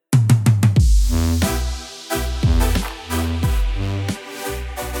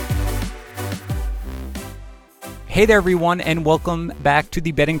Hey there, everyone, and welcome back to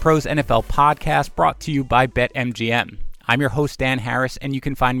the Betting Pros NFL podcast brought to you by BetMGM. I'm your host, Dan Harris, and you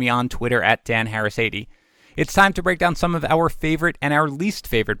can find me on Twitter at DanHarris80. It's time to break down some of our favorite and our least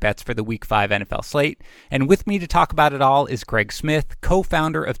favorite bets for the Week 5 NFL slate. And with me to talk about it all is Greg Smith,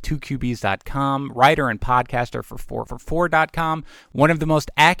 co-founder of 2QBs.com, writer and podcaster for 4for4.com, one of the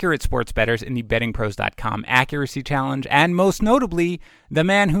most accurate sports bettors in the BettingPros.com Accuracy Challenge, and most notably, the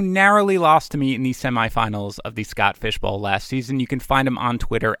man who narrowly lost to me in the semifinals of the Scott Fish Bowl last season. You can find him on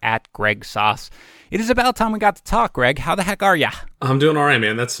Twitter at Greg Sauce. It is about time we got to talk, Greg. How the heck are ya? I'm doing all right,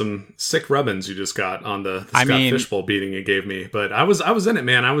 man. That's some sick rubbins you just got on the Scott Fish Bowl beating you gave me. But I was in it,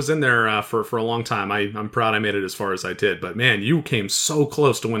 man. I was in there for a long time. I'm proud I made it as far as I did. But, man, you came so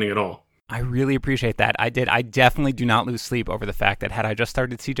close to winning it all. I really appreciate that. I did. I definitely do not lose sleep over the fact that had I just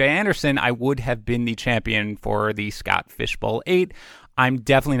started CJ Anderson, I would have been the champion for the Scott Fish Bowl 8. I'm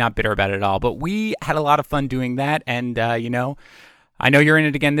definitely not bitter about it at all. But we had a lot of fun doing that. And, I know you're in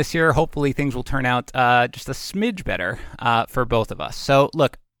it again this year. Hopefully things will turn out just a smidge better for both of us. So,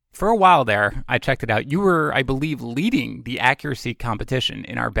 look, for a while there, I checked it out. You were, I believe, leading the accuracy competition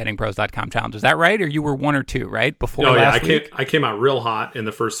in our BettingPros.com challenge. Is that right? Or you were 1 or 2, right? Before last week? I came out real hot in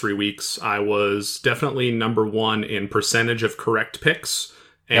the first 3 weeks. I was definitely number 1 in percentage of correct picks.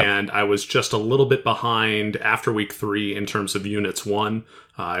 And yep. I was just a little bit behind after week 3 in terms of units won.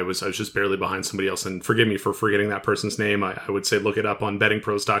 I was just barely behind somebody else. And forgive me for forgetting that person's name. I would say look it up on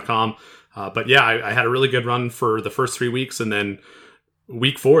bettingpros.com. But yeah, I had a really good run for the first 3 weeks. And then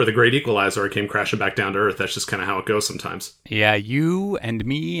week 4, the great equalizer, I came crashing back down to earth. That's just kind of how it goes sometimes. Yeah, you and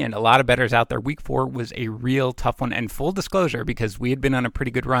me and a lot of bettors out there, week 4 was a real tough one. And full disclosure, because we had been on a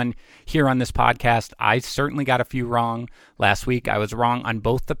pretty good run here on this podcast, I certainly got a few wrong last week. I was wrong on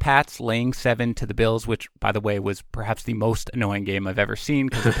both the Pats laying 7 to the Bills, which, by the way, was perhaps the most annoying game I've ever seen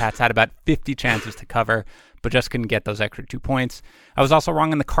because the Pats had about 50 chances to cover, but just couldn't get those extra 2 points. I was also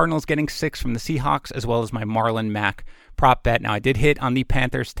wrong on the Cardinals getting 6 from the Seahawks, as well as my Marlon Mack prop bet. Now, I did hit on the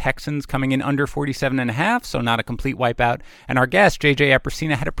Panthers-Texans coming in under 47.5, so not a complete wipeout. And our guest, JJ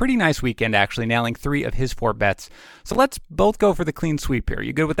Epicena, had a pretty nice weekend, actually, nailing 3 of his 4 bets. So let's both go for the clean sweep here.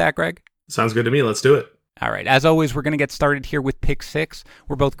 You good with that, Greg? Sounds good to me. Let's do it. All right. As always, we're going to get started here with Pick 6,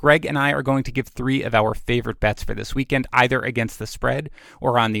 where both Greg and I are going to give 3 of our favorite bets for this weekend, either against the spread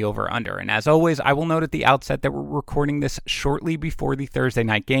or on the over-under. And as always, I will note at the outset that we're recording this shortly before the Thursday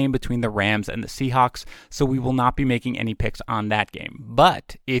night game between the Rams and the Seahawks, so we will not be making any picks on that game.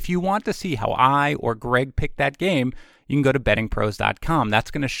 But if you want to see how I or Greg picked that game, you can go to bettingpros.com.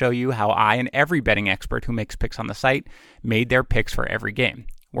 That's going to show you how I and every betting expert who makes picks on the site made their picks for every game.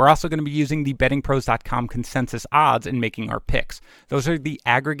 We're also going to be using the bettingpros.com consensus odds in making our picks. Those are the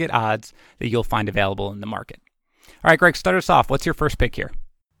aggregate odds that you'll find available in the market. All right, Greg, start us off. What's your first pick here?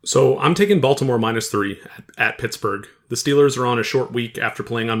 So I'm taking Baltimore -3 at Pittsburgh. The Steelers are on a short week after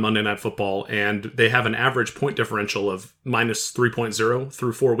playing on Monday Night Football, and they have an average point differential of -3.0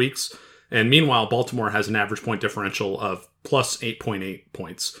 through 4 weeks. And meanwhile, Baltimore has an average point differential of +8.8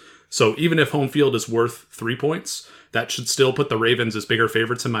 points. So even if home field is worth 3 points, that should still put the Ravens as bigger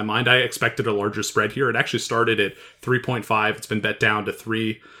favorites in my mind. I expected a larger spread here. It actually started at 3.5. It's been bet down to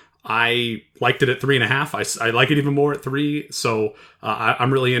 3. I liked it at 3.5. I like it even more at 3. So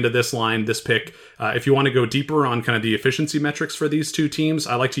I'm really into this line, this pick. If you want to go deeper on kind of the efficiency metrics for these two teams,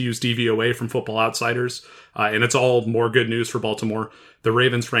 I like to use DVOA from Football Outsiders. And it's all more good news for Baltimore. The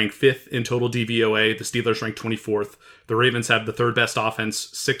Ravens rank 5th in total DVOA. The Steelers rank 24th. The Ravens have the 3rd best offense,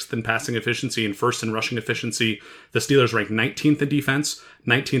 6th in passing efficiency, and 1st in rushing efficiency. The Steelers rank 19th in defense,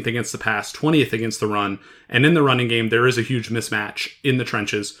 19th against the pass, 20th against the run. And in the running game, there is a huge mismatch in the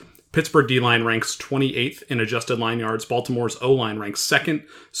trenches. Pittsburgh D-line ranks 28th in adjusted line yards. Baltimore's O-line ranks 2nd.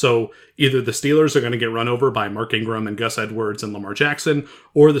 So either the Steelers are going to get run over by Mark Ingram and Gus Edwards and Lamar Jackson,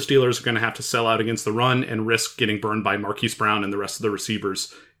 or the Steelers are going to have to sell out against the run and risk getting burned by Marquise Brown and the rest of the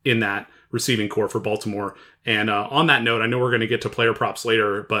receivers in that receiving core for Baltimore. And on that note, I know we're going to get to player props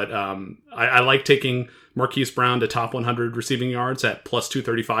later, but I like taking Marquise Brown to top 100 receiving yards at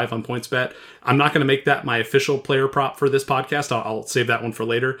 +235 on PointsBet. I'm not going to make that my official player prop for this podcast. I'll save that one for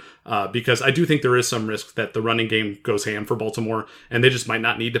later because I do think there is some risk that the running game goes ham for Baltimore, and they just might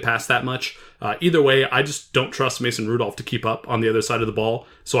not need to pass that much. Either way, I just don't trust Mason Rudolph to keep up on the other side of the ball,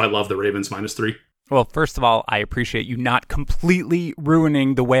 so I love the Ravens -3. Well, first of all, I appreciate you not completely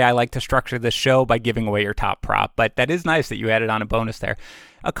ruining the way I like to structure this show by giving away your top prop, but that is nice that you added on a bonus there.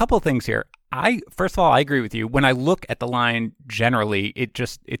 A couple things here. First of all, I agree with you. When I look at the line generally,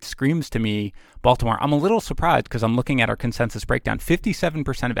 it screams to me Baltimore. I'm a little surprised because I'm looking at our consensus breakdown.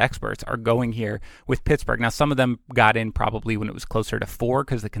 57% of experts are going here with Pittsburgh. Now, some of them got in probably when it was closer to 4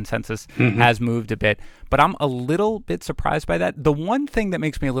 because the consensus has moved a bit. But I'm a little bit surprised by that. The one thing that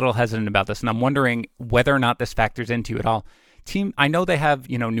makes me a little hesitant about this, and I'm wondering whether or not this factors into you at all. Team, I know they have,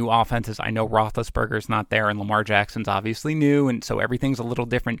 new offenses. I know Roethlisberger's not there and Lamar Jackson's obviously new, and so everything's a little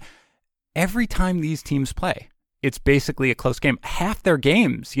different. Every time these teams play, it's basically a close game. Half their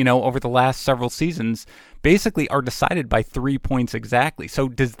games, over the last several seasons basically are decided by 3 points exactly. So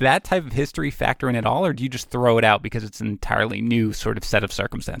does that type of history factor in at all, or do you just throw it out because it's an entirely new sort of set of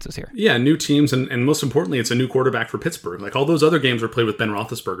circumstances here? Yeah, new teams, and most importantly, it's a new quarterback for Pittsburgh. Like, all those other games were played with Ben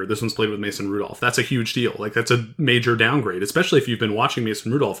Roethlisberger. This one's played with Mason Rudolph. That's a huge deal. Like, that's a major downgrade, especially if you've been watching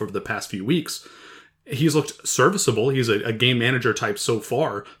Mason Rudolph over the past few weeks. He's looked serviceable. He's a game manager type so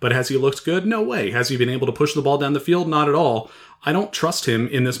far, but has he looked good? No way. Has he been able to push the ball down the field? Not at all. I don't trust him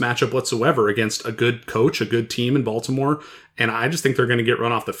in this matchup whatsoever against a good coach, a good team in Baltimore, and I just think they're going to get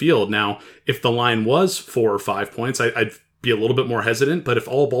run off the field. Now, if the line was 4 or 5 points, I'd be a little bit more hesitant, but if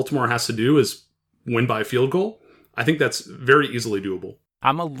all Baltimore has to do is win by a field goal, I think that's very easily doable.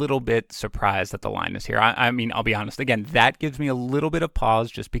 I'm a little bit surprised that the line is here. I mean, I'll be honest. Again, that gives me a little bit of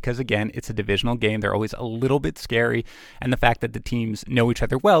pause just because, again, it's a divisional game. They're always a little bit scary. And the fact that the teams know each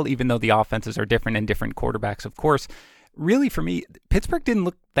other well, even though the offenses are different and different quarterbacks, of course. Really, for me, Pittsburgh didn't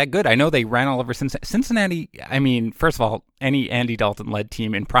look that good. I know they ran all over Cincinnati. I mean, first of all, any Andy Dalton-led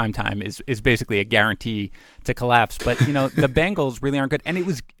team in primetime is basically a guarantee to collapse. But, the Bengals really aren't good. And it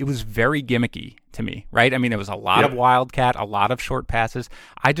was very gimmicky to me, right? I mean, there was a lot of wildcat, a lot of short passes.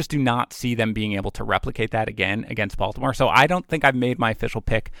 I just do not see them being able to replicate that again against Baltimore. So I don't think I've made my official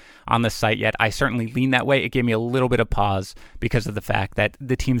pick on this site yet. I certainly lean that way. It gave me a little bit of pause because of the fact that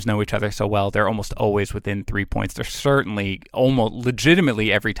the teams know each other so well. They're almost always within 3 points. They're certainly almost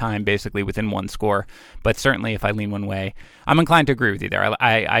legitimately every time basically within one score. But certainly if I lean one way, I'm inclined to agree with you there.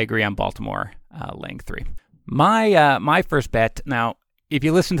 I agree on Baltimore laying 3. My first bet, now, if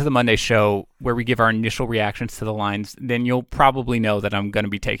you listen to the Monday show where we give our initial reactions to the lines, then you'll probably know that I'm going to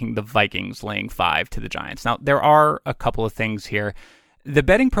be taking the Vikings laying 5 to the Giants. Now, there are a couple of things here. The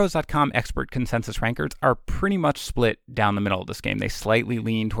bettingpros.com expert consensus rankers are pretty much split down the middle of this game. They slightly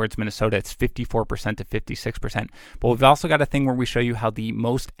lean towards Minnesota. It's 54% to 56%. But we've also got a thing where we show you how the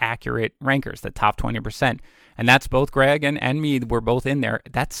most accurate rankers, the top 20%, and that's both Greg and me, we're both in there.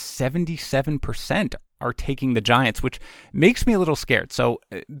 That's 77% are taking the Giants, which makes me a little scared. So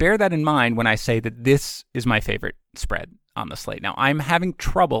bear that in mind when I say that this is my favorite spread on the slate. Now, I'm having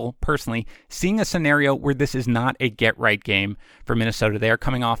trouble, personally, seeing a scenario where this is not a get-right game for Minnesota. They are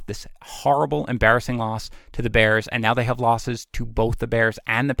coming off this horrible, embarrassing loss to the Bears, and now they have losses to both the Bears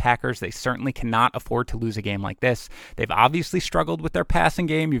and the Packers. They certainly cannot afford to lose a game like this. They've obviously struggled with their passing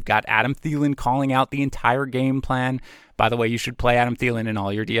game. You've got Adam Thielen calling out the entire game plan. By the way, you should play Adam Thielen in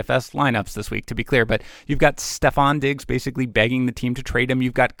all your DFS lineups this week, to be clear. But you've got Stephon Diggs basically begging the team to trade him.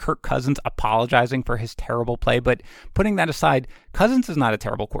 You've got Kirk Cousins apologizing for his terrible play. But putting that aside, Cousins is not a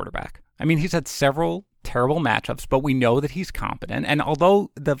terrible quarterback. I mean, he's had several terrible matchups, but we know that he's competent. And although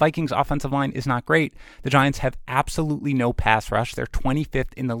the Vikings offensive line is not great, the Giants have absolutely no pass rush. They're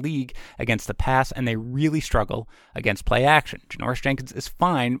 25th in the league against the pass, and they really struggle against play action. Janoris Jenkins is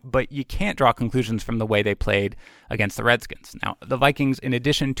fine, but you can't draw conclusions from the way they played against the Redskins. Now, the Vikings, in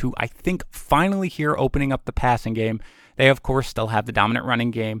addition to, I think, finally here opening up the passing game, they, of course, still have the dominant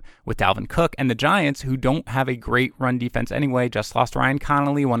running game with Dalvin Cook. And the Giants, who don't have a great run defense anyway, just lost Ryan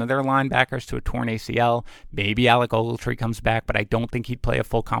Connolly, one of their linebackers, to a torn ACL. Maybe Alec Ogletree comes back, but I don't think he'd play a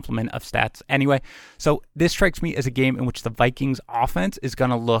full complement of stats anyway. So this strikes me as a game in which the Vikings offense is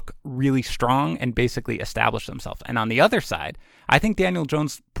going to look really strong and basically establish themselves. And on the other side, I think Daniel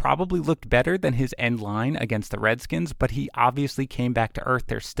Jones probably looked better than his end line against the Redskins, but he obviously came back to earth.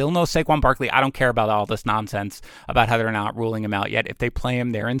 There's still no Saquon Barkley. I don't care about all this nonsense about how they're not ruling him out yet. If they play him,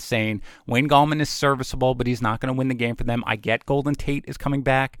 they're insane. Wayne Gallman is serviceable, but he's not going to win the game for them. I get Golden Tate is coming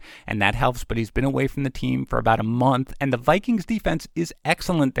back, and that helps, but he's been away from the team for about a month, and the Vikings defense is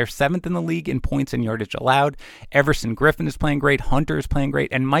excellent. They're 7th in the league in points and yardage allowed. Everson Griffin is playing great. Hunter is playing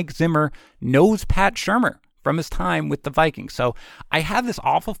great, and Mike Zimmer knows Pat Shurmur from his time with the Vikings. So I have this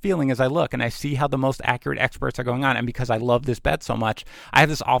awful feeling as I look and I see how the most accurate experts are going on. And because I love this bet so much, I have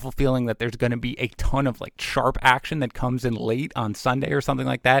this awful feeling that there's going to be a ton of sharp action that comes in late on Sunday or something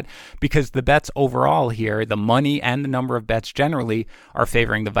like that, because the bets overall here, the money and the number of bets generally are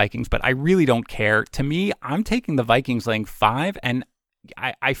favoring the Vikings. But I really don't care. To me, I'm taking the Vikings laying 5, and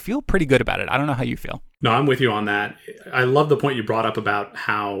I feel pretty good about it. I don't know how you feel. No, I'm with you on that. I love the point you brought up about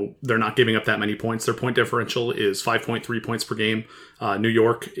how they're not giving up that many points. Their point differential is 5.3 points per game. New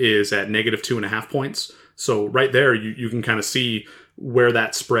York is at negative 2.5 points. So right there, you can kind of see where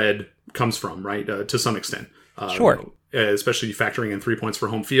that spread comes from, right? To some extent. Sure. Especially factoring in 3 points for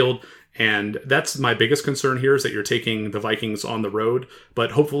home field. And that's my biggest concern here is that you're taking the Vikings on the road.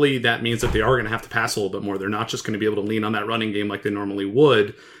 But hopefully that means that they are going to have to pass a little bit more. They're not just going to be able to lean on that running game like they normally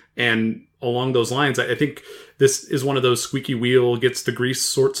would. And along those lines, I think this is one of those squeaky wheel gets the grease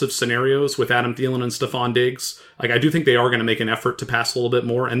sorts of scenarios with Adam Thielen and Stephon Diggs. Like, I do think they are going to make an effort to pass a little bit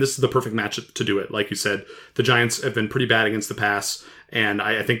more, and this is the perfect match to do it. Like you said, the Giants have been pretty bad against the pass, and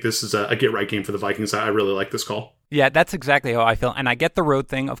I think this is a get-right game for the Vikings. I really like this call. Yeah, that's exactly how I feel. And I get the road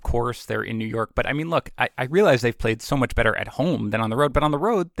thing, of course, they're in New York. But, I mean, look, I realize they've played so much better at home than on the road. But on the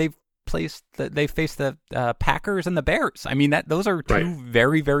road, they've faced the Packers and the Bears. I mean, those are two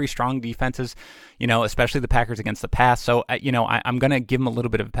very, very strong defenses, especially the Packers against the pass. So, I'm going to give them a little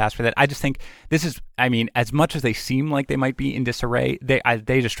bit of a pass for that. I just think this is, as much as they seem like they might be in disarray,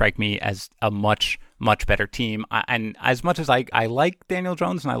 they just strike me as a much, much better team. And as much as I like Daniel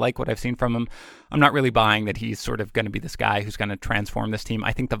Jones and I like what I've seen from him, I'm not really buying that he's sort of going to be this guy who's going to transform this team.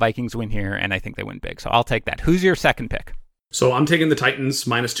 I think the Vikings win here, and I think they win big. So I'll take that. Who's your second pick? So I'm taking the Titans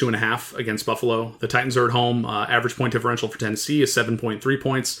minus 2.5 against Buffalo. The Titans are at home. Average point differential for Tennessee is 7.3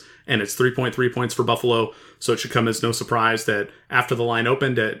 points, and it's 3.3 points for Buffalo. So it should come as no surprise that after the line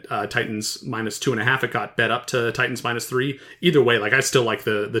opened at Titans minus 2.5, it got bet up to Titans minus 3. Either way, I still like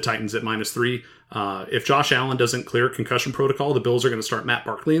the Titans at minus 3. If Josh Allen doesn't clear concussion protocol, the Bills are going to start Matt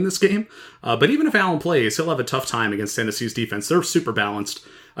Barkley in this game. But even if Allen plays, he'll have a tough time against Tennessee's defense. They're super balanced.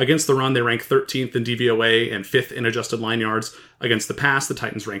 Against the run, they rank 13th in DVOA and 5th in adjusted line yards. Against the pass, the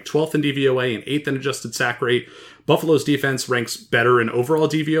Titans rank 12th in DVOA and 8th in adjusted sack rate. Buffalo's defense ranks better in overall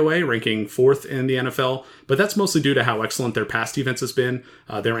DVOA, ranking 4th in the NFL, but that's mostly due to how excellent their pass defense has been.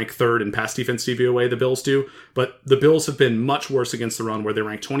 They rank 3rd in pass defense DVOA, the Bills do, but the Bills have been much worse against the run, where they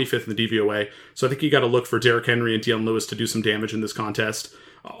rank 25th in the DVOA. So I think you got to look for Derrick Henry and Dion Lewis to do some damage in this contest.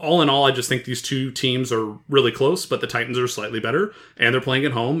 All in all, I just think these two teams are really close, but the Titans are slightly better, and they're playing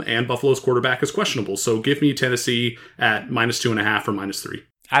at home, and Buffalo's quarterback is questionable. So give me Tennessee at minus 2.5 or minus 3.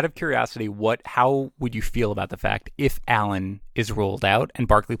 Out of curiosity, how would you feel about the fact if Allen is ruled out and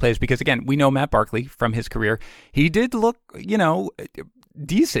Barkley plays? Because, again, we know Matt Barkley from his career. He did look,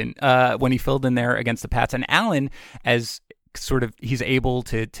 decent when he filled in there against the Pats. And Allen, as sort of he's able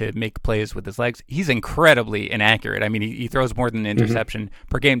to make plays with his legs, he's incredibly inaccurate. I mean, he throws more than an interception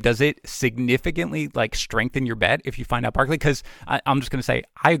per game. Does it significantly strengthen your bet if you find out Barkley? Because I'm just going to say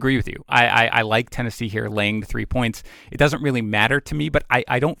I agree with you. I like Tennessee here laying the 3 points. It doesn't really matter to me, but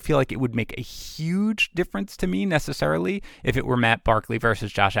I don't feel like it would make a huge difference to me necessarily if it were Matt Barkley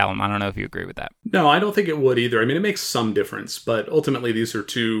versus Josh Allen. I don't know if you agree with that. No, I don't think it would either. I mean, it makes some difference, but ultimately these are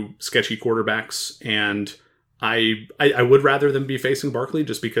two sketchy quarterbacks, and I would rather them be facing Barkley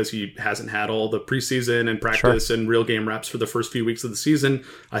just because he hasn't had all the preseason and practice and real game reps for the first few weeks of the season.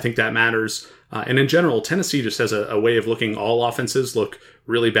 I think that matters. And in general, Tennessee just has a way of looking all offenses look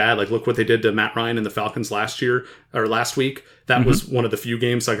really bad. Look what they did to Matt Ryan and the Falcons last week. That was one of the few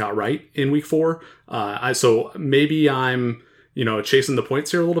games I got right in week 4. So maybe I'm chasing the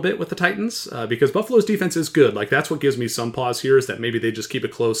points here a little bit with the Titans because Buffalo's defense is good. That's what gives me some pause here, is that maybe they just keep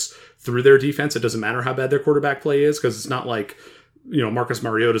it close through their defense. It doesn't matter how bad their quarterback play is, because it's not like, Marcus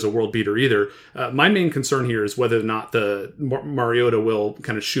Mariota is a world beater either. My main concern here is whether or not the Mariota will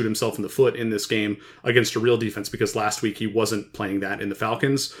kind of shoot himself in the foot in this game against a real defense, because last week he wasn't playing that in the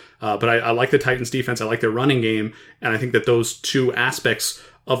Falcons. But I like the Titans defense. I like their running game. And I think that those two aspects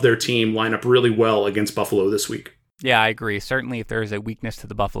of their team line up really well against Buffalo this week. Yeah, I agree. Certainly if there is a weakness to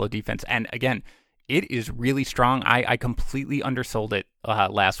the Buffalo defense. And again, it is really strong. I completely undersold it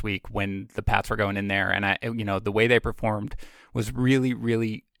last week when the Pats were going in there. And the way they performed was really,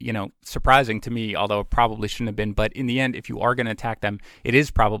 really, surprising to me, although it probably shouldn't have been. But in the end, if you are going to attack them, it is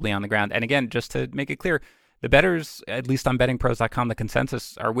probably on the ground. And again, just to make it clear, the bettors, at least on bettingpros.com, the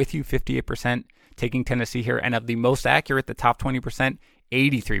consensus are with you, 58% taking Tennessee here. And of the most accurate, the top 20%,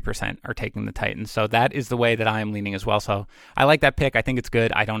 83% are taking the Titans. So that is the way that I am leaning as well. So I like that pick. I think it's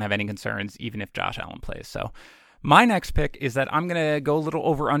good. I don't have any concerns, even if Josh Allen plays. So my next pick is that I'm going to go a little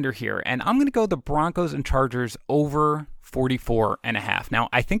over under here, and I'm going to go the Broncos and Chargers over 44.5. Now,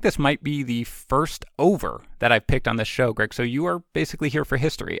 I think this might be the first over that I've picked on this show, Greg. So you are basically here for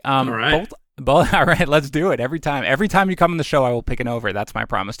history. All right. All right, let's do it. Every time you come on the show, I will pick an over. That's my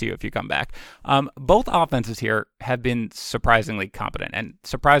promise to you if you come back. Both offenses here have been surprisingly competent, and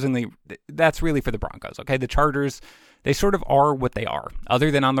surprisingly, that's really for the Broncos. Okay, the Chargers, they sort of are what they are.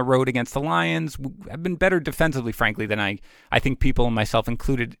 Other than on the road against the Lions, have been better defensively, frankly, than I think people, myself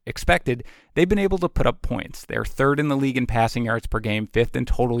included, expected. They've been able to put up points. They're third in the league in passing yards per game, fifth in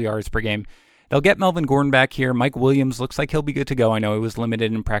total yards per game. They'll get Melvin Gordon back here. Mike Williams looks like he'll be good to go. I know he was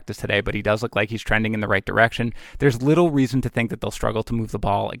limited in practice today, but he does look like he's trending in the right direction. There's little reason to think that they'll struggle to move the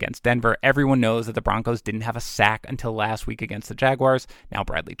ball against Denver. Everyone knows that the Broncos didn't have a sack until last week against the Jaguars. Now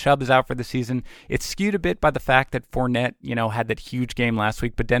Bradley Chubb is out for the season. It's skewed a bit by the fact that Fournette, had that huge game last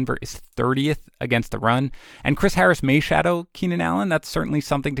week, but Denver is 30th against the run. And Chris Harris may shadow Keenan Allen. That's certainly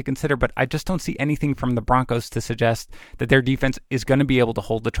something to consider, but I just don't see anything from the Broncos to suggest that their defense is going to be able to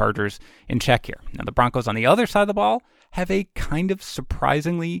hold the Chargers in check here. Now, the Broncos on the other side of the ball have a kind of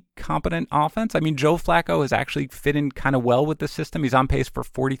surprisingly competent offense. I mean, Joe Flacco has actually fit in kind of well with the system. He's on pace for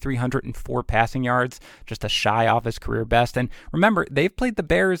 4,304 passing yards, just a shy off his career best. And remember, they've played the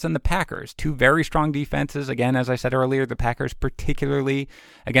Bears and the Packers, two very strong defenses. Again, as I said earlier, the Packers particularly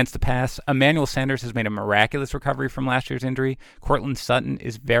against the pass. Emmanuel Sanders has made a miraculous recovery from last year's injury. Courtland Sutton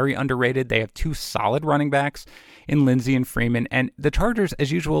is very underrated. They have two solid running backs in Lindsey and Freeman. And the Chargers,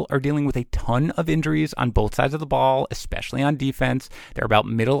 as usual, are dealing with a ton of injuries on both sides of the ball, especially on defense. They're about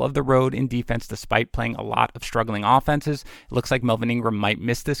middle of the road in defense despite playing a lot of struggling offenses. It looks like Melvin Ingram might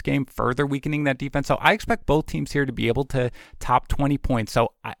miss this game, further weakening that defense. So I expect both teams here to be able to top 20 points.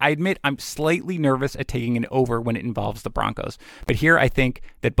 So I admit I'm slightly nervous at taking an over when it involves the Broncos. But here I think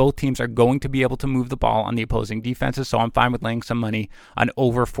that both teams are going to be able to move the ball on the opposing defenses. So I'm fine with laying some money on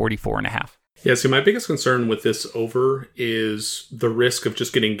over 44.5. Yeah, so my biggest concern with this over is the risk of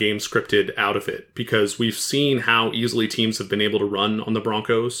just getting game scripted out of it, because we've seen how easily teams have been able to run on the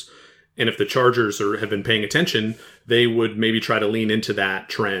Broncos. And if the Chargers have been paying attention, they would maybe try to lean into that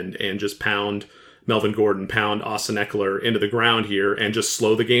trend and just pound Melvin Gordon, pound Austin Eckler into the ground here and just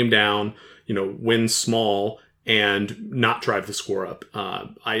slow the game down, win small and not drive the score up.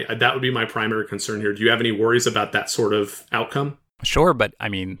 That would be my primary concern here. Do you have any worries about that sort of outcome? Sure, but I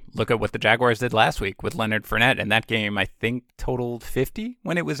mean, look at what the Jaguars did last week with Leonard Fournette, and that game, I think, totaled 50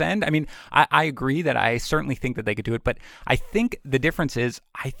 when it was end. I mean, I agree that I certainly think that they could do it, but I think the difference is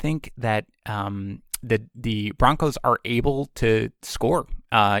I think that the Broncos are able to score,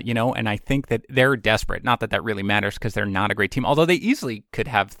 and I think that they're desperate. Not that that really matters because they're not a great team, although they easily could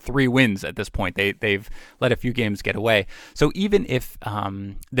have 3 wins at this point. They've let a few games get away. So even if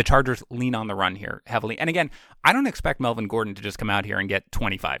the Chargers lean on the run here heavily, and again, I don't expect Melvin Gordon to just come out here and get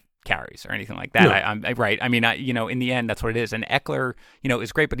 25 carries or anything like that. No. I'm right. I mean, in the end, that's what it is. And Eckler,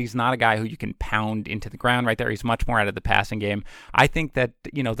 is great, but he's not a guy who you can pound into the ground right there. He's much more out of the passing game. I think that,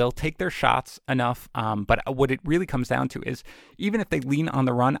 they'll take their shots enough. But what it really comes down to is even if they lean on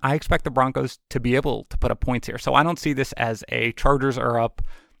the run, I expect the Broncos to be able to put up points here. So I don't see this as a Chargers are up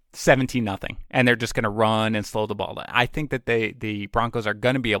 17-0 and they're just going to run and slow the ball down. I think that the Broncos are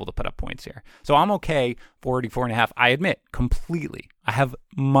going to be able to put up points here. So I'm okay 44.5. I admit completely I have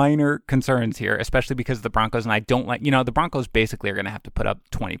minor concerns here, especially because the Broncos, and I don't like, the Broncos basically are going to have to put up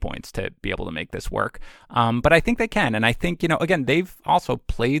 20 points to be able to make this work. But I think they can. And I think, again, they've also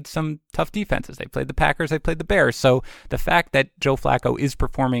played some tough defenses. They played the Packers, they played the Bears. So the fact that Joe Flacco is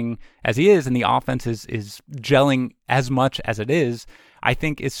performing as he is and the offense is gelling as much as it is, I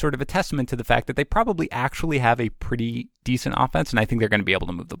think is sort of a testament to the fact that they probably actually have a pretty decent offense. And I think they're going to be able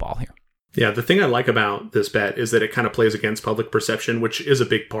to move the ball here. Yeah, the thing I like about this bet is that it kind of plays against public perception, which is a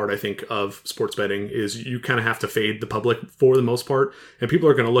big part, I think, of sports betting, is you kind of have to fade the public for the most part. And people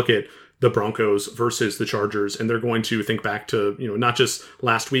are going to look at the Broncos versus the Chargers, and they're going to think back to, not just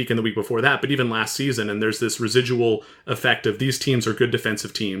last week and the week before that, but even last season. And there's this residual effect of these teams are good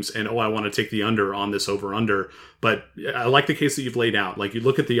defensive teams, and, I want to take the under on this over-under. But I like the case that you've laid out. Like, you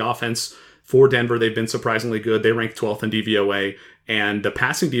look at the offense for Denver, they've been surprisingly good. They rank 12th in DVOA. And the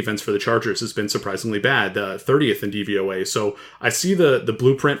passing defense for the Chargers has been surprisingly bad, 30th in DVOA. So I see the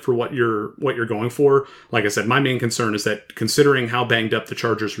blueprint for what you're going for. Like I said, my main concern is that considering how banged up the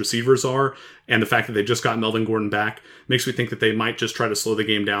Chargers receivers are and the fact that they just got Melvin Gordon back makes me think that they might just try to slow the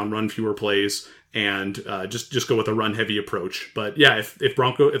game down, run fewer plays, and just go with a run heavy approach. But yeah, if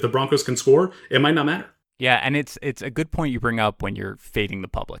the Broncos can score, it might not matter. Yeah, and it's a good point you bring up when you're fading the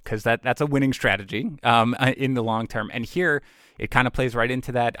public, because that's a winning strategy in the long term. And here, it kind of plays right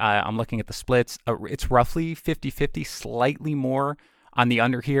into that. I'm looking at the splits. It's roughly 50-50, slightly more on the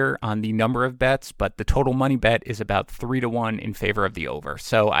under here on the number of bets, but the total money bet is about 3-1 in favor of the over.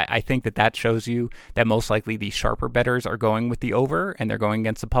 So I think that shows you that most likely the sharper bettors are going with the over, and they're going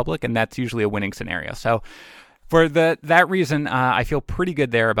against the public, and that's usually a winning scenario. So for that reason, I feel pretty good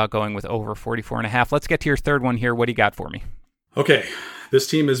there about going with over 44.5. Let's get to your third one here. What do you got for me? Okay, this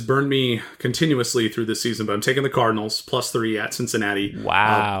team has burned me continuously through this season, but I'm taking the Cardinals +3 at Cincinnati.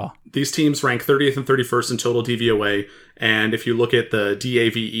 Wow. These teams rank 30th and 31st in total DVOA. And if you look at the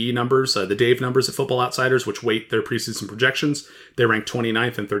DAVE numbers, the Dave numbers at Football Outsiders, which weight their preseason projections, they rank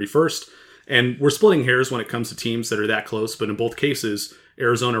 29th and 31st. And we're splitting hairs when it comes to teams that are that close, but in both cases,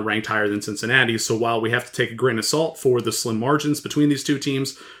 Arizona ranked higher than Cincinnati. So while we have to take a grain of salt for the slim margins between these two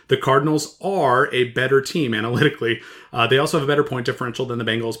teams, the Cardinals are a better team analytically. They also have a better point differential than the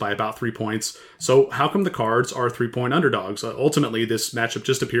Bengals by about 3 points. So how come the Cards are 3-point underdogs? Ultimately, this matchup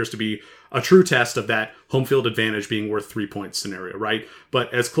just appears to be a true test of that home field advantage being worth 3 points scenario, right?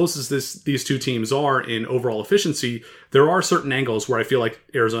 But as close as these two teams are in overall efficiency, there are certain angles where I feel like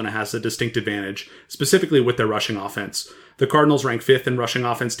Arizona has a distinct advantage, specifically with their rushing offense. The Cardinals rank 5th in rushing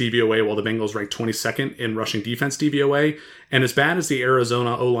offense DVOA, while the Bengals rank 22nd in rushing defense DVOA. And as bad as the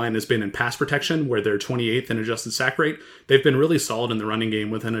Arizona O-line has been in pass protection, where they're 28th in adjusted sack rate, they've been really solid in the running game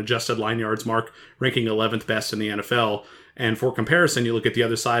with an adjusted line yards mark, ranking 11th best in the NFL. And for comparison, you look at the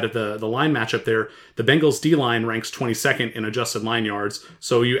other side of the line matchup there, the Bengals D-line ranks 22nd in adjusted line yards.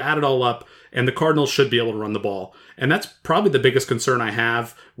 So you add it all up, and the Cardinals should be able to run the ball. And that's probably the biggest concern I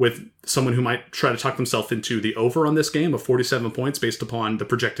have with someone who might try to talk themselves into the over on this game of 47 points based upon the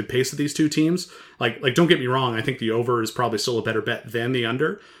projected pace of these two teams. Like don't get me wrong, I think the over is probably still a better bet than the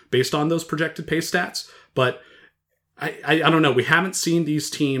under based on those projected pace stats. But I don't know. We haven't seen these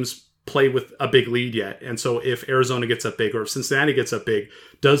teams play with a big lead yet. And so if Arizona gets up big or if Cincinnati gets up big,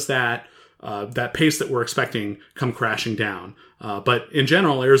 does that pace that we're expecting come crashing down? But in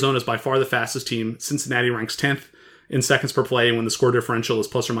general, Arizona is by far the fastest team. Cincinnati ranks 10th in seconds per play, and when the score differential is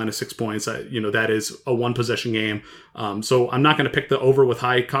plus or minus 6 points, that is a one possession game. So I'm not going to pick the over with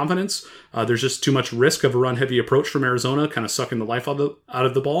high confidence. There's just too much risk of a run heavy approach from Arizona, kind of sucking the life out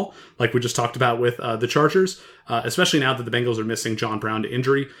of the ball, like we just talked about with the Chargers, especially now that the Bengals are missing John Brown to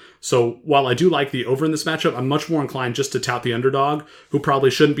injury. So while I do like the over in this matchup, I'm much more inclined just to tout the underdog, who probably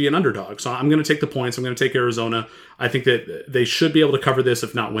shouldn't be an underdog. So I'm going to take the points. I'm going to take Arizona. I think that they should be able to cover this,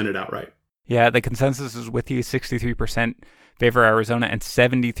 if not win it outright. Yeah, the consensus is with you. 63% favor Arizona, and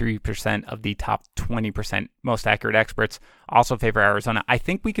 73% of the top 20% most accurate experts also favor Arizona. I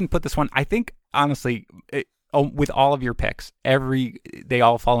think we can put this one, honestly, with all of your picks, they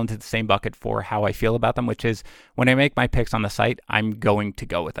all fall into the same bucket for how I feel about them, which is when I make my picks on the site, I'm going to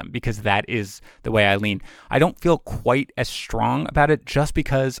go with them because that is the way I lean. I don't feel quite as strong about it just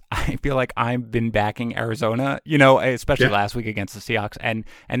because I feel like I've been backing Arizona, especially last week against the Seahawks, and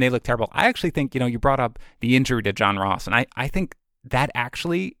they look terrible. I actually think, you brought up the injury to John Ross, and I think that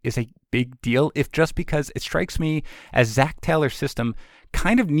actually is a big deal, if just because it strikes me as Zach Taylor's system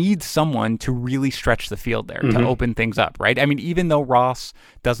kind of needs someone to really stretch the field there, to open things up, right? I mean, even though Ross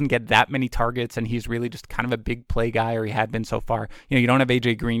doesn't get that many targets and he's really just kind of a big play guy, or he had been so far, you don't have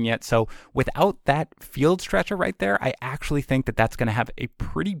AJ Green yet. So without that field stretcher right there, I actually think that that's going to have a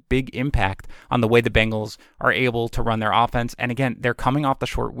pretty big impact on the way the Bengals are able to run their offense. And again, they're coming off the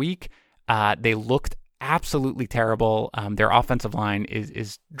short week. They looked absolutely terrible. Their offensive line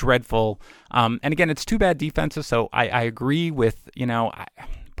is dreadful. And again, it's two bad defenses. So I agree with, I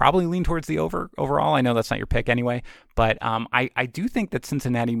probably lean towards the over overall. I know that's not your pick anyway, but I do think that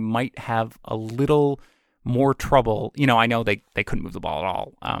Cincinnati might have a little more trouble. I know they couldn't move the ball at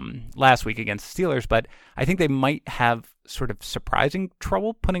all last week against the Steelers, but I think they might have sort of surprising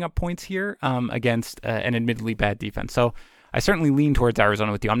trouble putting up points here against an admittedly bad defense. So I certainly lean towards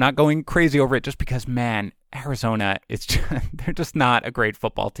Arizona with you. I'm not going crazy over it just because, man, Arizona, they're just not a great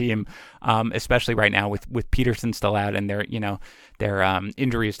football team, especially right now with Peterson still out and their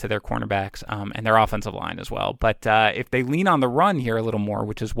injuries to their cornerbacks and their offensive line as well. But if they lean on the run here a little more,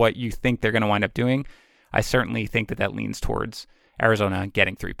 which is what you think they're going to wind up doing, I certainly think that leans towards Arizona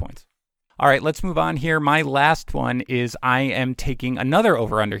getting 3 points. All right, let's move on here. My last one is I am taking another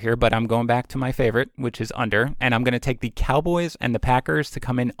over-under here, but I'm going back to my favorite, which is under, and I'm going to take the Cowboys and the Packers to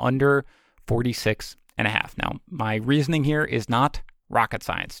come in under 46.5. Now, my reasoning here is not rocket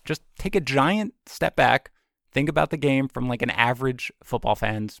science. Just take a giant step back, think about the game from like an average football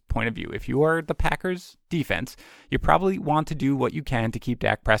fan's point of view. If you are the Packers defense, you probably want to do what you can to keep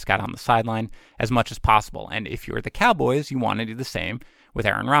Dak Prescott on the sideline as much as possible. And if you're the Cowboys, you want to do the same with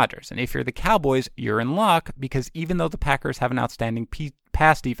Aaron Rodgers. And if you're the Cowboys, you're in luck because even though the Packers have an outstanding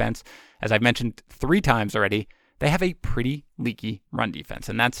pass defense, as I've mentioned 3 times already, they have a pretty leaky run defense.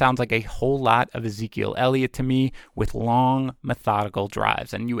 And that sounds like a whole lot of Ezekiel Elliott to me with long, methodical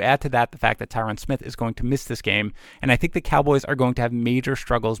drives. And you add to that the fact that Tyron Smith is going to miss this game. And I think the Cowboys are going to have major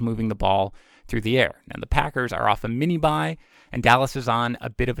struggles moving the ball through the air. Now, the Packers are off a mini bye, and Dallas is on a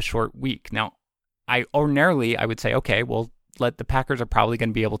bit of a short week. Now, I would say, okay, well, The Packers are probably going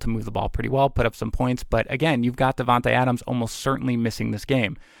to be able to move the ball pretty well, put up some points. But again, you've got Davante Adams almost certainly missing this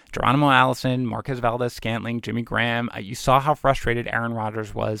game. Geronimo Allison, Marquez Valdes-Scantling, Jimmy Graham. You saw how frustrated Aaron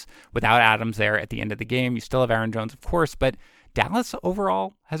Rodgers was without Adams there at the end of the game. You still have Aaron Jones, of course, but Dallas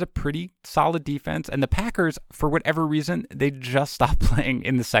overall has a pretty solid defense, and the Packers, for whatever reason, they just stopped playing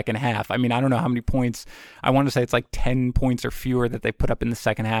in the second half. I mean, I don't know how many points. I want to say it's like 10 points or fewer that they put up in the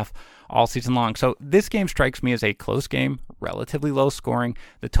second half all season long. So this game strikes me as a close game, relatively low scoring.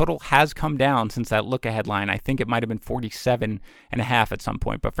 The total has come down since that look-ahead line. I think it might have been 47.5 at some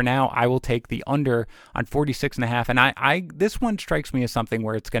point, but for now, I will take the under on 46.5, and this one strikes me as something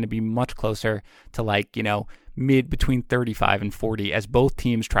where it's going to be much closer to mid between 35 and 40 as both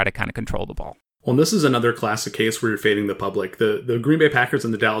teams try to kind of control the ball. Well, this is another classic case where you're fading the public. The Green Bay Packers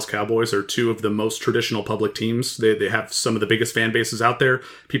and the Dallas Cowboys are two of the most traditional public teams. They have some of the biggest fan bases out there.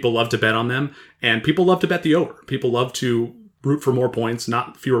 People love to bet on them, and people love to bet the over. People love to root for more points,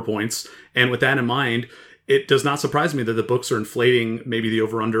 not fewer points. And with that in mind, it does not surprise me that the books are inflating maybe the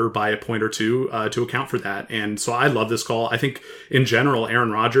over-under by a point or two to account for that. And so I love this call. I think in general,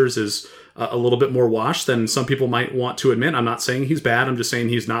 Aaron Rodgers is a little bit more washed than some people might want to admit. I'm not saying he's bad. I'm just saying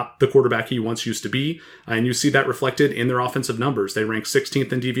he's not the quarterback he once used to be. And you see that reflected in their offensive numbers. They rank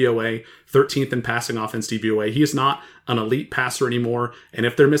 16th in DVOA, 13th in passing offense DVOA. He is not an elite passer anymore. And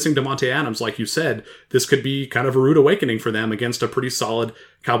if they're missing Davante Adams, like you said, this could be kind of a rude awakening for them against a pretty solid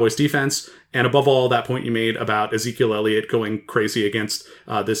Cowboys defense. And above all, that point you made about Ezekiel Elliott going crazy against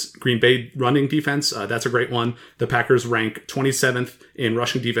this Green Bay running defense, that's a great one. The Packers rank 27th in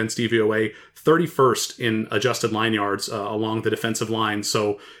rushing defense DVOA, 31st in adjusted line yards along the defensive line.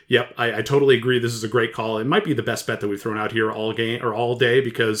 So, yep, I totally agree. This is a great call. It might be the best bet that we've thrown out here all day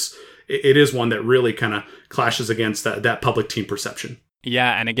because it is one that really kind of clashes against that public team perception.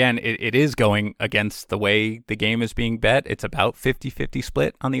 Yeah, and again, it is going against the way the game is being bet. It's about 50-50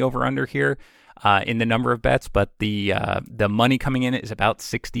 split on the over-under here in the number of bets, but the money coming in is about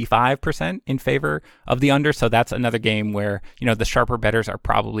 65% in favor of the under. So that's another game where, the sharper bettors are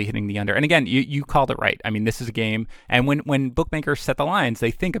probably hitting the under. And again, you called it right. I mean, this is a game, and when bookmakers set the lines,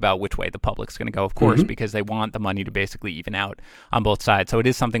 they think about which way the public's going to go, of course, because they want the money to basically even out on both sides. So it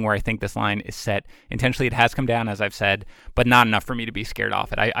is something where I think this line is set intentionally. It has come down, as I've said, but not enough for me to be scared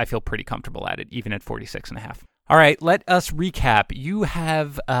off it. I feel pretty comfortable at it, even at 46.5. All right, let us recap. You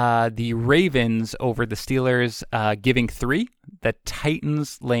have the Ravens over the Steelers giving 3, the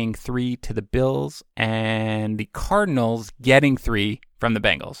Titans laying 3 to the Bills, and the Cardinals getting 3 from the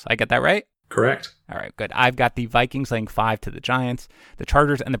Bengals. I get that right? Correct. All right, good. I've got the Vikings laying 5 to the Giants, the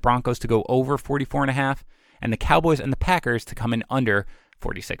Chargers and the Broncos to go over 44.5, and the Cowboys and the Packers to come in under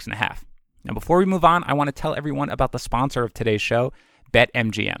 46.5. Now, before we move on, I want to tell everyone about the sponsor of today's show,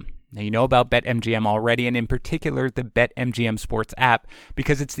 BetMGM. Now, you know about BetMGM already, and in particular, the BetMGM Sports app,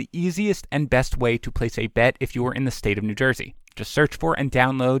 because it's the easiest and best way to place a bet if you are in the state of New Jersey. Just search for and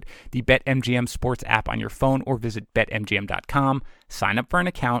download the BetMGM Sports app on your phone or visit BetMGM.com, sign up for an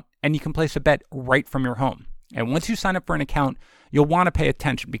account, and you can place a bet right from your home. And once you sign up for an account, you'll want to pay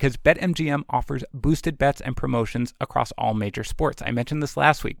attention because BetMGM offers boosted bets and promotions across all major sports. I mentioned this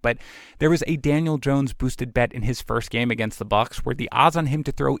last week, but there was a Daniel Jones boosted bet in his first game against the Bucs where the odds on him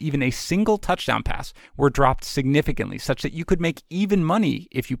to throw even a single touchdown pass were dropped significantly, such that you could make even money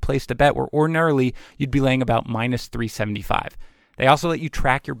if you placed a bet where ordinarily you'd be laying about minus 375. They also let you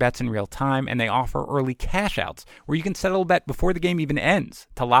track your bets in real time, and they offer early cash outs where you can settle a bet before the game even ends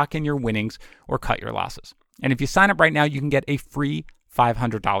to lock in your winnings or cut your losses. And if you sign up right now, you can get a free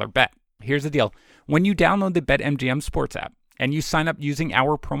 $500 bet. Here's the deal. When you download the BetMGM Sports app and you sign up using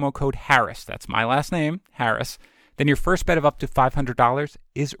our promo code Harris, that's my last name, Harris, then your first bet of up to $500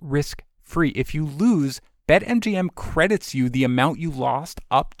 is risk-free. If you lose, BetMGM credits you the amount you lost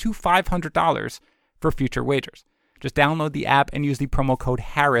up to $500 for future wagers. Just download the app and use the promo code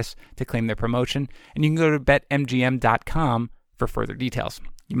Harris to claim their promotion, and you can go to BetMGM.com for further details.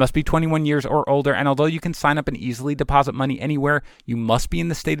 You must be 21 years or older, and although you can sign up and easily deposit money anywhere, you must be in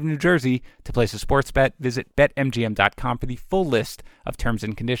the state of New Jersey to place a sports bet. Visit BetMGM.com for the full list of terms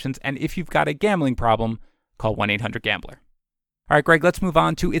and conditions, and if you've got a gambling problem, call 1-800-GAMBLER. All right, Greg, let's move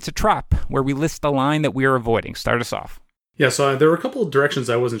on to It's a Trap, where we list the line that we are avoiding. Start us off. Yeah, so there were a couple of directions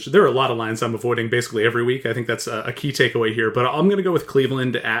I wasn't sure. There are a lot of lines I'm avoiding basically every week. I think that's a key takeaway here, but I'm going to go with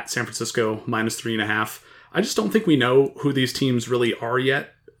Cleveland at San Francisco, minus 3.5. I just don't think we know who these teams really are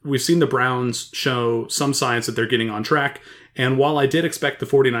yet. We've seen the Browns show some signs that they're getting on track, And while I did expect the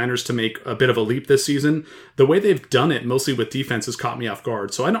 49ers to make a bit of a leap this season, the way they've done it, mostly with defense, has caught me off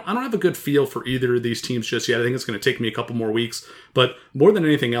guard. So I don't have a good feel for either of these teams just yet. I think it's going to take me a couple more weeks. But more than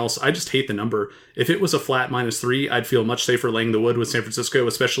anything else, I just hate the number. If it was a flat -3, I'd feel much safer laying the wood with San Francisco,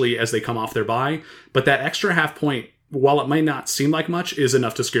 especially as they come off their bye. But that extra half point, while it might not seem like much, is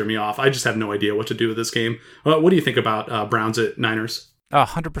enough to scare me off. I just have no idea what to do with this game. What do you think about Browns at Niners?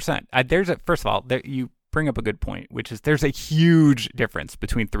 100%. First of all, you bring up a good point, which is there's a huge difference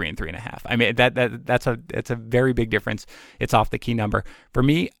between 3 and 3.5. I mean, that's a very big difference. It's off the key number. For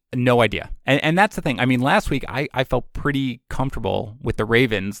me, no idea. And that's the thing. I mean, last week, I felt pretty comfortable with the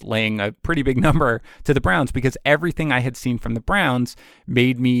Ravens laying a pretty big number to the Browns because everything I had seen from the Browns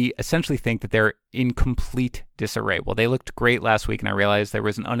made me essentially think that they're in complete disarray. Well, they looked great last week, and I realized there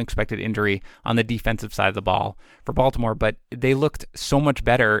was an unexpected injury on the defensive side of the ball for Baltimore, but they looked so much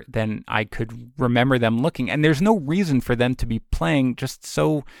better than I could remember them looking. And there's no reason for them to be playing just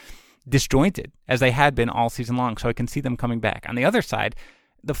so disjointed as they had been all season long. So I can see them coming back. On the other side,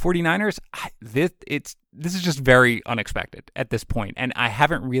 the 49ers, this is just very unexpected at this point, and I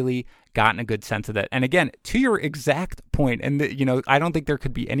haven't really gotten a good sense of that. And again, to your exact point, and I don't think there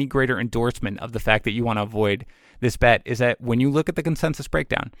could be any greater endorsement of the fact that you want to avoid this bet, is that when you look at the consensus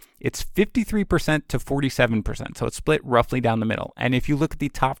breakdown, it's 53% to 47%, so it's split roughly down the middle. And if you look at the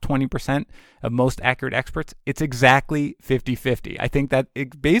top 20% of most accurate experts, it's exactly 50-50. I think that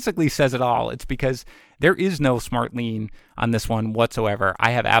it basically says it all. It's because there is no smart lean on this one whatsoever.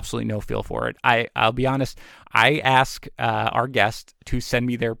 I have absolutely no feel for it. I'll be honest, I ask our guests to send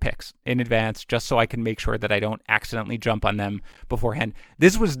me their picks in advance just so I can make sure that I don't accidentally jump on them beforehand.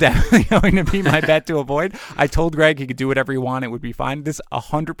 This was definitely going to be my bet to avoid. I told Greg he could do whatever he wanted. It would be fine. This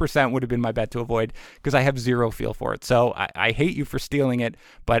 100% would have been my bet to avoid because I have zero feel for it. So I hate you for stealing it,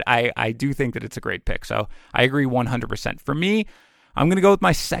 but I do think that it's a great pick. So I agree 100%. For me, I'm going to go with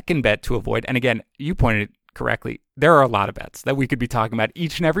my second bet to avoid. And again, you pointed it correctly. There are a lot of bets that we could be talking about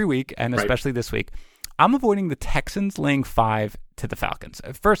each and every week, and especially this week. I'm avoiding the Texans laying 5 to the Falcons.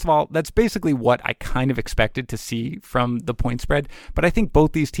 First of all, that's basically what I kind of expected to see from the point spread, but I think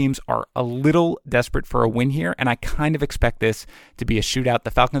both these teams are a little desperate for a win here, and I kind of expect this to be a shootout.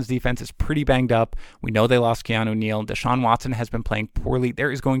 The Falcons defense is pretty banged up. We know they lost Keanu Neal. Deshaun Watson has been playing poorly.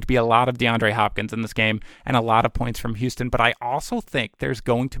 There is going to be a lot of DeAndre Hopkins in this game and a lot of points from Houston, but I also think there's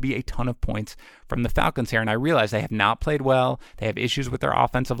going to be a ton of points from the Falcons here, and I realize they have not played well. They have issues with their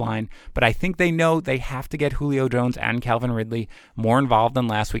offensive line, but I think they know they have to get Julio Jones and Calvin Ridley more involved than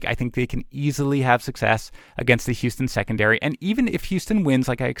last week. I think they can easily have success against the Houston secondary, and even if Houston wins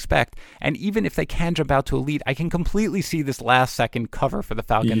like I expect, and even if they can jump out to a lead, I can completely see this last second cover for the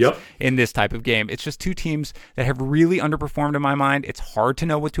Falcons in this type of game. It's just two teams that have really underperformed in my mind. It's hard to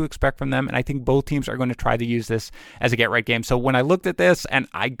know what to expect from them, and I think both teams are going to try to use this as a get-right game. So when I looked at this, and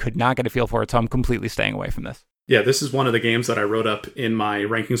I could not get a feel for it, so I'm completely staying away from this. Yeah, this is one of the games that I wrote up in my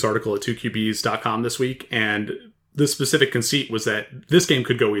rankings article at 2QBs.com this week, and the specific conceit was that this game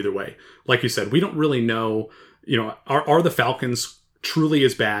could go either way. Like you said, we don't really know, are the Falcons truly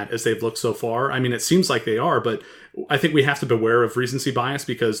as bad as they've looked so far? I mean, it seems like they are, but I think we have to beware of recency bias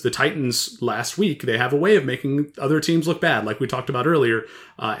because the Titans last week, they have a way of making other teams look bad, like we talked about earlier.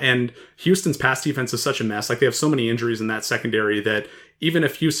 And Houston's pass defense is such a mess. Like, they have so many injuries in that secondary that even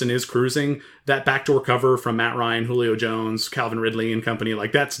if Houston is cruising, that backdoor cover from Matt Ryan, Julio Jones, Calvin Ridley and company,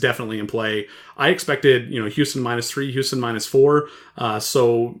 like, that's definitely in play. I expected, Houston -3, Houston -4.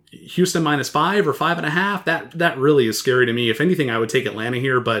 So Houston -5 or 5.5, that really is scary to me. If anything, I would take Atlanta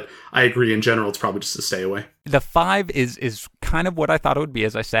here, but I agree in general, it's probably just a stay away. The 5 is kind of what I thought it would be.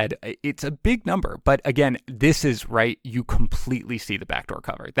 As I said, it's a big number, but again, this is right. You completely see the backdoor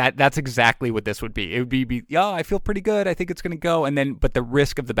cover. That's exactly what this would be. It would be, I feel pretty good. I think it's going to go. And then, but the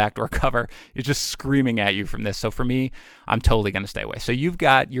risk of the backdoor cover is just screaming at you from this. So for me, I'm totally going to stay away. So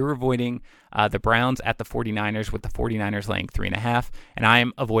you're avoiding the Browns at the 49ers with the 49ers laying 3.5. And I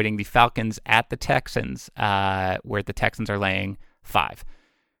am avoiding the Falcons at the Texans, where the Texans are laying 5.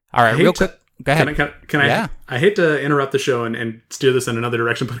 All right, real quick. Go ahead. Can I? I hate to interrupt the show and steer this in another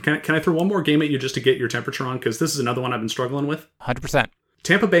direction, but can I throw one more game at you just to get your temperature on? Because this is another one I've been struggling with. 100%.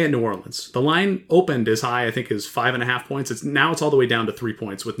 Tampa Bay and New Orleans. The line opened as high, I think, as 5.5 points. It's all the way down to 3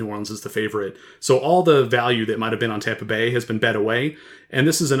 points with New Orleans as the favorite. So all the value that might have been on Tampa Bay has been bet away. And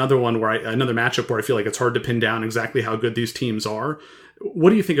this is another one another matchup where I feel like it's hard to pin down exactly how good these teams are. What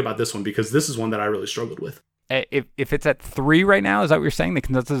do you think about this one? Because this is one that I really struggled with. If it's at 3 right now, is that what you're saying? The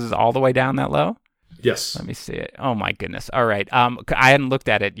consensus is all the way down that low? Yes. Let me see it. Oh my goodness. All right. I hadn't looked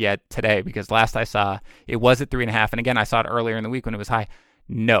at it yet today because last I saw it was at 3.5. And again, I saw it earlier in the week when it was high.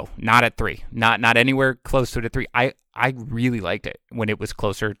 No, not at 3. Not anywhere close to it at 3. I really liked it when it was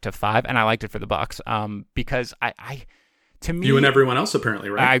closer to 5, and I liked it for the Bucks. Because to me, you and everyone else apparently,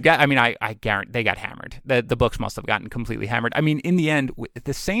 right? I guarantee they got hammered. The books must have gotten completely hammered. I mean, in the end,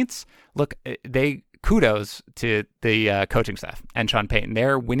 the Saints, look, kudos to the coaching staff and Sean Payton.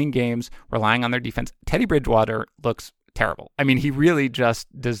 They're winning games, relying on their defense. Teddy Bridgewater looks terrible. I mean, he really just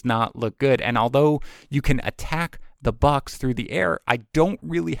does not look good. And although you can attack the Bucks through the air, I don't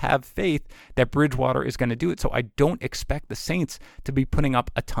really have faith that Bridgewater is going to do it. So I don't expect the Saints to be putting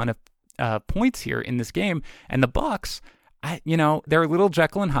up a ton of points here in this game. And the Bucks, they're a little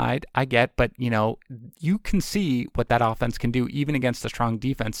Jekyll and Hyde, I get, but, you can see what that offense can do even against a strong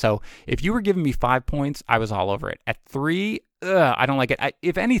defense. So if you were giving me 5 points, I was all over it. At 3, I don't like it.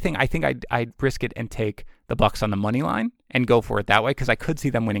 If anything, I think I'd risk it and take the Bucks on the money line and go for it that way because I could see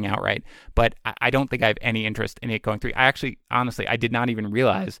them winning outright. But I don't think I have any interest in it going 3. Honestly, I did not even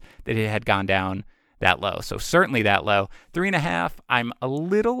realize that it had gone down that low. So certainly that low. 3.5, I'm a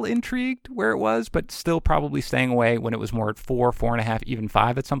little intrigued where it was, but still probably staying away when it was more at 4, 4.5, even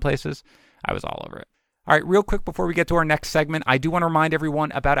 5 at some places. I was all over it. All right, real quick before we get to our next segment, I do want to remind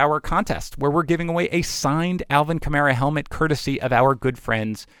everyone about our contest where we're giving away a signed Alvin Kamara helmet courtesy of our good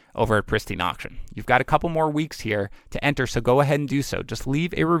friends over at Pristine Auction. You've got a couple more weeks here to enter, so go ahead and do so. Just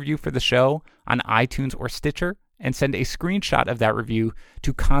leave a review for the show on iTunes or Stitcher and send a screenshot of that review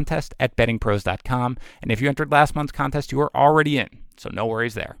to contest@bettingpros.com. And if you entered last month's contest, you are already in, so no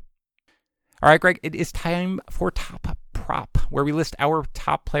worries there. All right, Greg, it is time for Top Prop, where we list our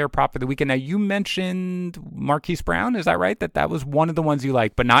top player prop for the weekend. Now, you mentioned Marquise Brown. Is that right? That was one of the ones you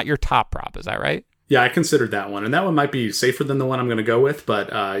liked, but not your top prop. Is that right? Yeah, I considered that one. And that one might be safer than the one I'm going to go with.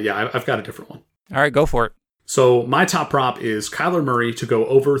 But I've got a different one. All right, go for it. So my top prop is Kyler Murray to go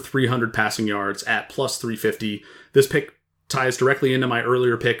over 300 passing yards at plus 350. This pick ties directly into my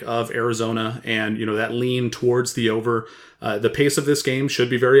earlier pick of Arizona and, that lean towards the over. The pace of this game should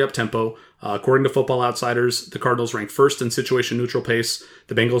be very up-tempo. According to Football Outsiders, the Cardinals rank first in situation-neutral pace.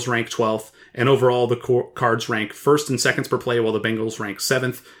 The Bengals rank 12th. And overall, the Cards rank first in seconds per play, while the Bengals rank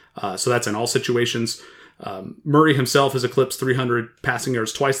 7th. So that's in all situations. Murray himself has eclipsed 300 passing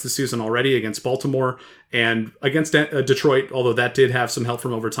yards twice this season already against Baltimore and against Detroit, although that did have some help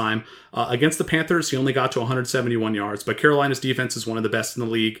from overtime. Against the Panthers, he only got to 171 yards, but Carolina's defense is one of the best in the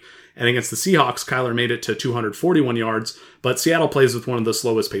league. And against the Seahawks, Kyler made it to 241 yards, but Seattle plays with one of the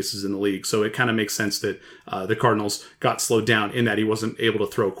slowest paces in the league, so it kind of makes sense that the Cardinals got slowed down in that he wasn't able to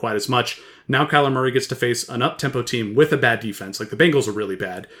throw quite as much. Now Kyler Murray gets to face an up-tempo team with a bad defense, like the Bengals are really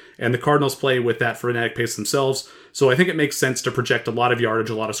bad, and the Cardinals play with that frenetic pace themselves, so I think it makes sense to project a lot of yardage,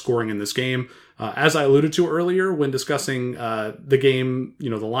 a lot of scoring in this game. As I alluded to earlier when discussing the game,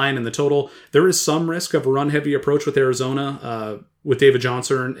 the line and the total, there is some risk of a run-heavy approach with Arizona, with David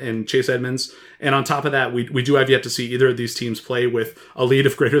Johnson and Chase Edmonds. And on top of that, we do have yet to see either of these teams play with a lead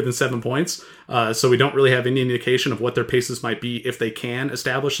of greater than 7 points. So we don't really have any indication of what their paces might be if they can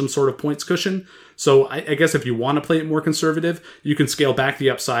establish some sort of points cushion. So I guess if you want to play it more conservative, you can scale back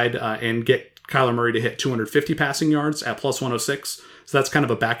the upside and get Kyler Murray to hit 250 passing yards at plus 106. So that's kind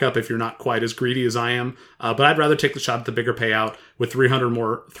of a backup if you're not quite as greedy as I am. But I'd rather take the shot at the bigger payout with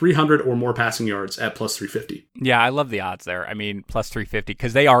 300 or more passing yards at plus 350. Yeah, I love the odds there. I mean, plus 350,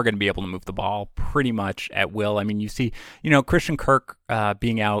 because they are going to be able to move the ball pretty much at will. I mean, you see, Christian Kirk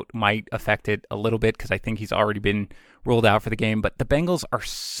being out might affect it a little bit because I think he's already been ruled out for the game, but the Bengals are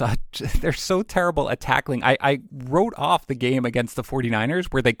they're so terrible at tackling. I wrote off the game against the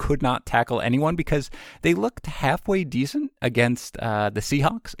 49ers where they could not tackle anyone because they looked halfway decent against the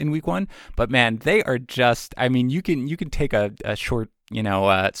Seahawks in week 1, but man, they are just, I mean, you can take a short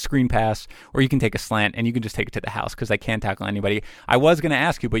screen pass, or you can take a slant and you can just take it to the house because they can't tackle anybody. I was going to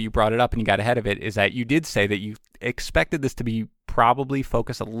ask you, but you brought it up and you got ahead of it, is that you did say that you expected this to be probably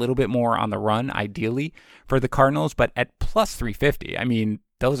focus a little bit more on the run, ideally, for the Cardinals, but at plus 350, I mean,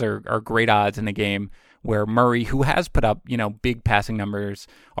 those are great odds in a game where Murray, who has put up, big passing numbers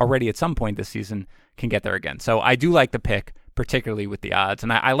already at some point this season, can get there again. So I do like the pick, particularly with the odds.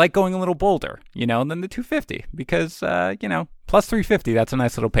 And I like going a little bolder, than the 250 because, plus 350, that's a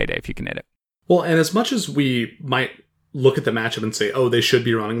nice little payday if you can hit it. Well, and as much as we might look at the matchup and say, oh, they should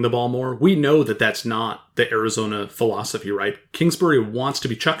be running the ball more, we know that that's not the Arizona philosophy, right? Kingsbury wants to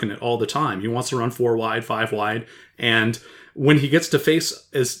be chucking it all the time. He wants to run 4 wide, 5 wide. And when he gets to face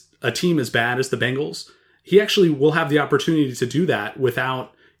as a team as bad as the Bengals, he actually will have the opportunity to do that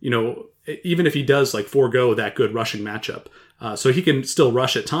without, even if he does forego that good rushing matchup. So he can still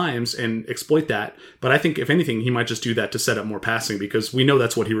rush at times and exploit that. But I think, if anything, he might just do that to set up more passing, because we know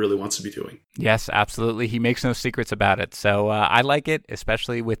that's what he really wants to be doing. Yes, absolutely. He makes no secrets about it. So I like it,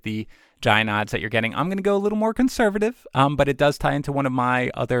 especially with the giant odds that you're getting. I'm going to go a little more conservative, but it does tie into one of my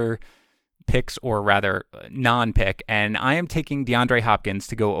other picks, or rather non-pick, and I am taking DeAndre Hopkins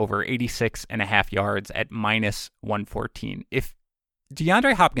to go over 86.5 yards at minus 114. If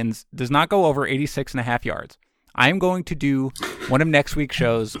DeAndre Hopkins does not go over 86.5 yards, I am going to do one of next week's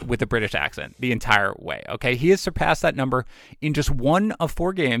shows with a British accent the entire way, okay? He has surpassed that number in just one of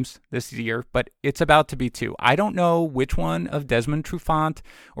 4 games this year, but it's about to be 2. I don't know which one of Desmond Trufant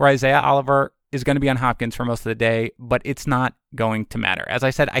or Isaiah Oliver is going to be on Hopkins for most of the day, but it's not going to matter. As I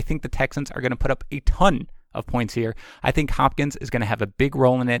said, I think the Texans are going to put up a ton of points here. I think Hopkins is going to have a big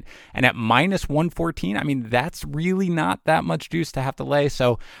role in it. And at minus 114, I mean, that's really not that much juice to have to lay.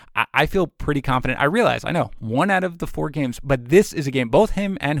 So I feel pretty confident. I realize, I know, 1 out of the 4 games, but this is a game. Both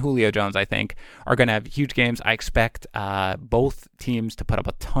him and Julio Jones, I think, are going to have huge games. I expect both teams to put up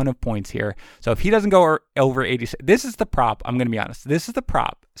a ton of points here. So if he doesn't go over 86, this is the prop. I'm going to be honest. This is the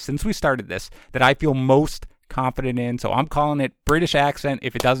prop, since we started this, that I feel most confident in. So I'm calling it British accent.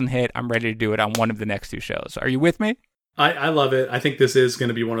 If it doesn't hit, I'm ready to do it on one of the next 2 shows. Are you with me? I love it. I think this is going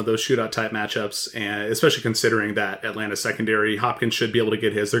to be one of those shootout type matchups, and especially considering that Atlanta secondary, Hopkins should be able to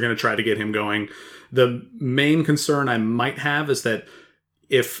get his. They're going to try to get him going. The main concern I might have is that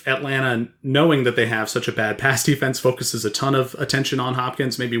if Atlanta, knowing that they have such a bad pass defense, focuses a ton of attention on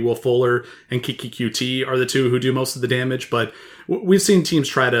Hopkins, maybe Will Fuller and Kiki QT are the 2 who do most of the damage. But we've seen teams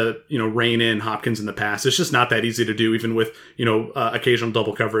try to, rein in Hopkins in the past. It's just not that easy to do, even with, occasional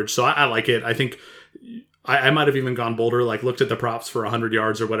double coverage. So I like it. I think I might have even gone bolder, like looked at the props for 100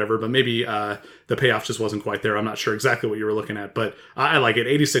 yards or whatever, but maybe the payoff just wasn't quite there. I'm not sure exactly what you were looking at, but I like it.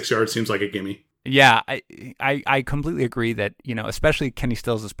 86 yards seems like a gimme. Yeah, I completely agree that, especially Kenny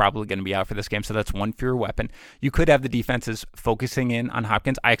Stills is probably going to be out for this game, so that's one fewer weapon. You could have the defenses focusing in on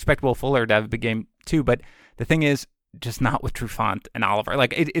Hopkins. I expect Will Fuller to have a big game too, but the thing is, just not with Trufant and Oliver.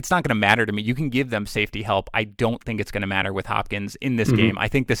 Like, it's not going to matter to me. You can give them safety help. I don't think it's going to matter with Hopkins in this game. I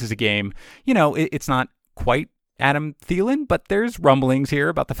think this is a game, it's not quite Adam Thielen, but there's rumblings here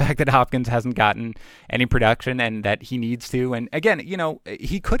about the fact that Hopkins hasn't gotten any production and that he needs to. And again,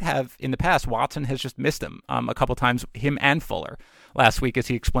 he could have in the past. Watson has just missed him a couple times, him and Fuller last week, as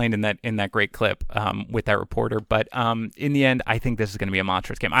he explained in that great clip with that reporter. But in the end, I think this is going to be a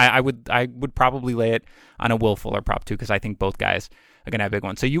monstrous game. I would probably lay it on a Will Fuller prop too, because I think both guys are going to have big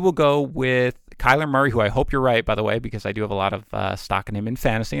ones. So you will go with Kyler Murray, who I hope you're right, by the way, because I do have a lot of stock in him in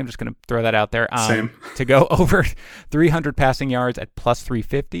fantasy. I'm just going to throw that out there. Same. To go over 300 passing yards at plus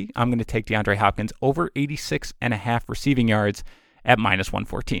 350, I'm going to take DeAndre Hopkins over 86.5 receiving yards at minus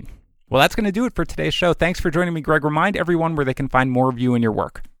 114. Well, that's going to do it for today's show. Thanks for joining me, Greg. Remind everyone where they can find more of you and your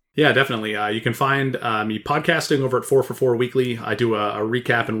work. Yeah, definitely. You can find me podcasting over at 4for4 Weekly. I do a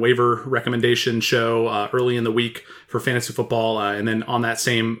recap and waiver recommendation show early in the week for fantasy football. And then on that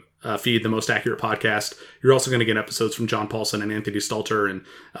same feed, the Most Accurate Podcast, you're also going to get episodes from John Paulson and Anthony Stalter. And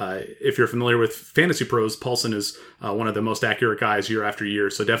if you're familiar with Fantasy Pros, Paulson is one of the most accurate guys year after year.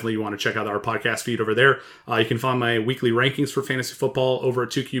 So definitely you want to check out our podcast feed over there. You can find my weekly rankings for fantasy football over at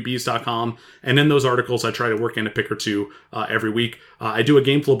 2QBs.com. And in those articles, I try to work in a pick or two every week. I do a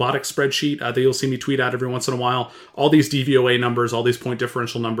game Flobotics spreadsheet that you'll see me tweet out every once in a while. All these DVOA numbers, all these point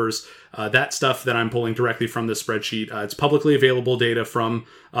differential numbers, that stuff that I'm pulling directly from this spreadsheet. It's publicly available data from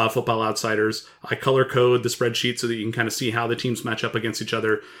Football Outsiders. I color code the spreadsheet so that you can kind of see how the teams match up against each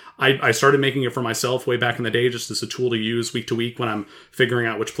other. I started making it for myself way back in the day, just as a tool to use week to week when I'm figuring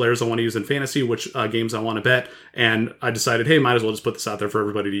out which players I want to use in fantasy, which games I want to bet. And I decided, hey, might as well just put this out there for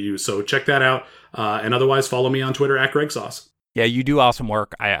everybody to use. So check that out. And otherwise, follow me on Twitter at Greg Sauce. Yeah, you do awesome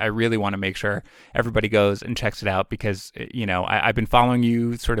work. I really want to make sure everybody goes and checks it out because, I've been following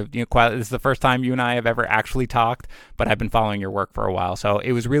you sort of, quietly. This is the first time you and I have ever actually talked, but I've been following your work for a while. So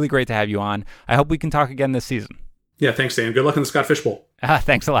it was really great to have you on. I hope we can talk again this season. Yeah, thanks, Dan. Good luck in the Scott Fish Bowl.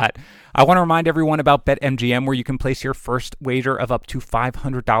 Thanks a lot. I want to remind everyone about BetMGM, where you can place your first wager of up to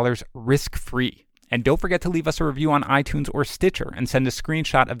 $500 risk-free. And don't forget to leave us a review on iTunes or Stitcher and send a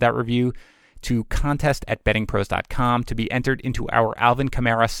screenshot of that review to contest@bettingpros.com to be entered into our Alvin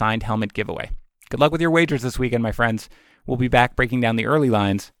Kamara signed helmet giveaway. Good luck with your wagers this weekend, my friends. We'll be back breaking down the early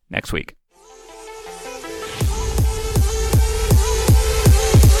lines next week.